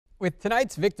With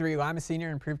tonight's victory, Lima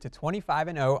Senior improved to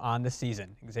 25-0 on the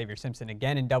season. Xavier Simpson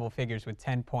again in double figures with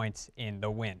 10 points in the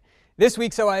win. This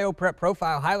week's OIO Prep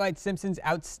Profile highlights Simpson's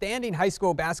outstanding high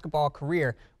school basketball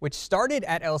career, which started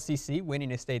at LCC,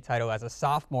 winning a state title as a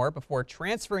sophomore before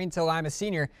transferring to Lima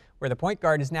Senior, where the point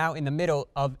guard is now in the middle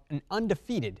of an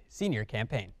undefeated senior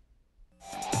campaign.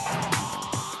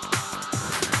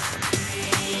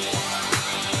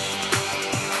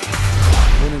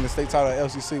 Winning the state title at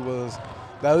LCC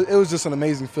it was just an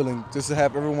amazing feeling, just to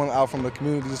have everyone out from the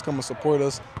community just come and support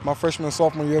us. My freshman and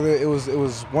sophomore year there, it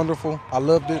was wonderful. I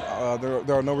loved it.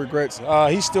 There are no regrets.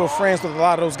 He's still friends with a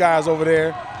lot of those guys over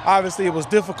there. Obviously, it was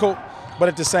difficult, but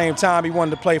at the same time, he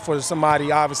wanted to play for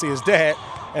somebody, obviously his dad,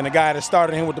 and the guy that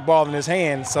started him with the ball in his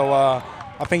hand. So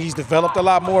I think he's developed a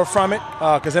lot more from it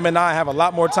because him and I have a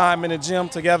lot more time in the gym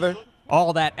together.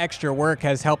 All that extra work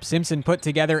has helped Simpson put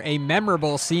together a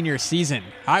memorable senior season,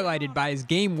 highlighted by his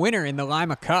game winner in the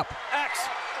Lima Cup. X,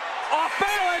 off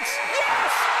balance,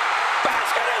 yes!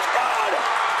 Basket is good!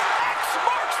 X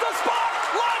marks the spot!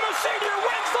 Lima Senior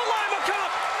wins the Lima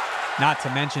Cup! Not to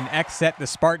mention, X set the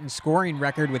Spartan scoring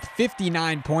record with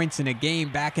 59 points in a game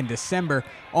back in December,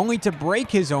 only to break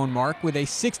his own mark with a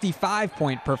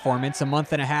 65-point performance a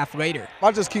month and a half later.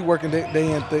 I just keep working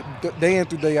day in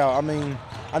through day out. I mean,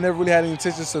 I never really had any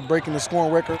intentions of breaking the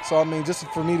scoring record. So, I mean, just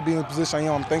for me to be in the position I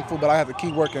am, I'm thankful, but I have to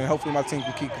keep working, and hopefully my team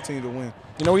can continue to win.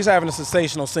 You know, he's having a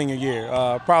sensational senior year,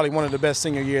 probably one of the best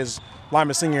senior years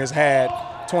Lima Senior has had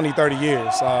 20, 30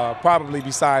 years, probably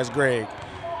besides Greg.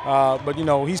 But, you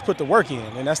know, he's put the work in,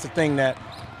 and that's the thing that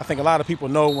I think a lot of people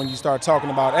know when you start talking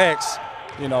about X,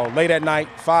 you know, late at night,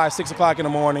 5, 6 o'clock in the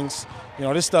mornings. You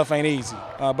know, this stuff ain't easy,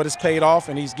 but it's paid off,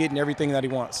 and he's getting everything that he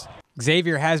wants.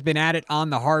 Xavier has been at it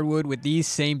on the hardwood with these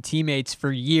same teammates for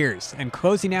years, and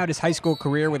closing out his high school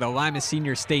career with a Lima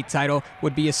Senior state title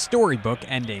would be a storybook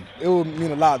ending. It would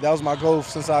mean a lot. That was my goal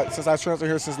since I transferred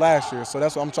here since last year. So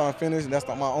that's what I'm trying to finish, and that's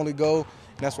not my only goal,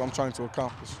 and that's what I'm trying to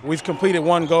accomplish. We've completed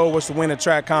one goal, was to win a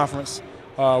track conference.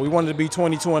 We wanted to be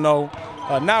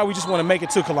 22-0. Now we just want to make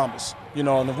it to Columbus. You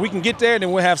know, and if we can get there,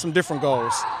 then we'll have some different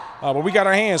goals. But we got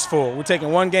our hands full. We're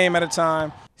taking one game at a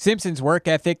time. Simpson's work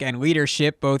ethic and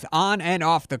leadership, both on and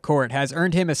off the court, has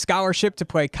earned him a scholarship to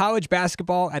play college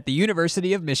basketball at the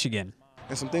University of Michigan.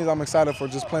 And some things I'm excited for,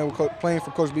 just playing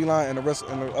for Coach Beeline and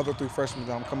the other 3 freshmen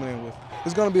that I'm coming in with.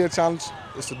 It's going to be a challenge.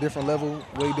 It's a different level,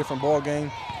 way different ball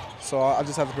game. So I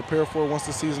just have to prepare for it once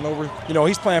the season's over. You know,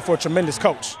 he's playing for a tremendous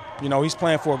coach. You know, he's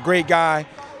playing for a great guy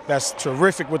that's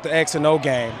terrific with the X and O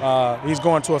game. He's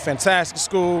going to a fantastic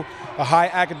school, a high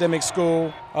academic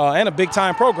school, and a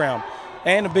big-time program,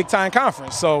 and a big-time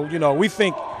conference. So, you know, we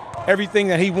think everything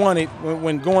that he wanted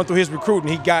when going through his recruiting,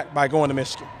 he got by going to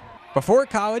Michigan. Before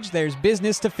college, there's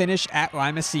business to finish at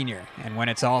Lima Senior, and when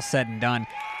it's all said and done,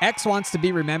 X wants to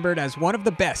be remembered as one of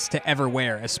the best to ever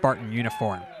wear a Spartan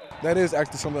uniform. That is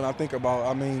actually something I think about.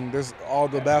 I mean, there's all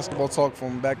the basketball talk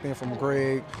from back then, from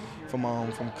Greg,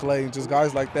 from Clay, just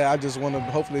guys like that. I just want to,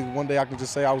 hopefully one day I can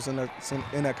just say I was in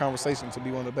that conversation to be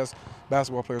one of the best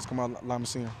basketball players come out of Lima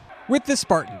Senior. With the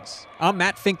Spartans, I'm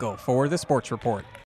Matt Finkel for the Sports Report.